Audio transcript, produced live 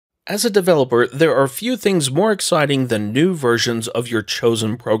As a developer, there are few things more exciting than new versions of your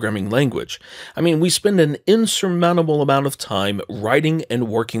chosen programming language. We spend an insurmountable amount of time writing and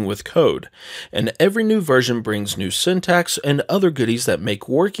working with code, and every new version brings new syntax and other goodies that make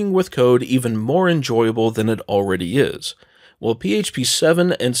working with code even more enjoyable than it already is. Well, PHP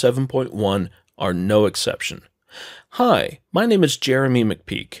 7 and 7.1 are no exception. Hi, my name is Jeremy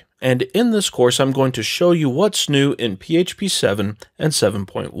McPeak, and in this course I'm going to show you what's new in PHP 7 and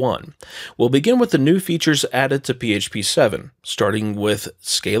 7.1. We'll begin with the new features added to PHP 7, starting with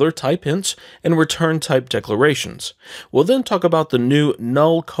scalar type hints and return type declarations. We'll then talk about the new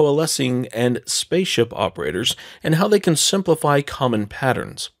null coalescing and spaceship operators and how they can simplify common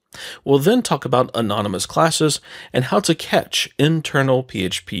patterns. We'll then talk about anonymous classes and how to catch internal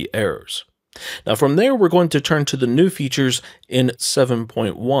PHP errors. Now from there, we're going to turn to the new features in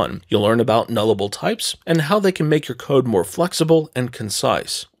 7.1. You'll learn about nullable types and how they can make your code more flexible and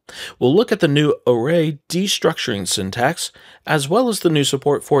concise. We'll look at the new array destructuring syntax, as well as the new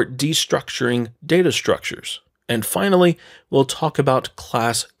support for destructuring data structures. And finally, we'll talk about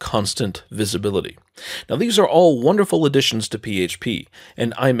class constant visibility. Now these are all wonderful additions to PHP,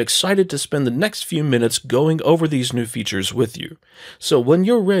 and I'm excited to spend the next few minutes going over these new features with you. So when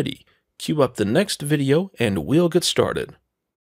you're ready, cue up the next video and we'll get started.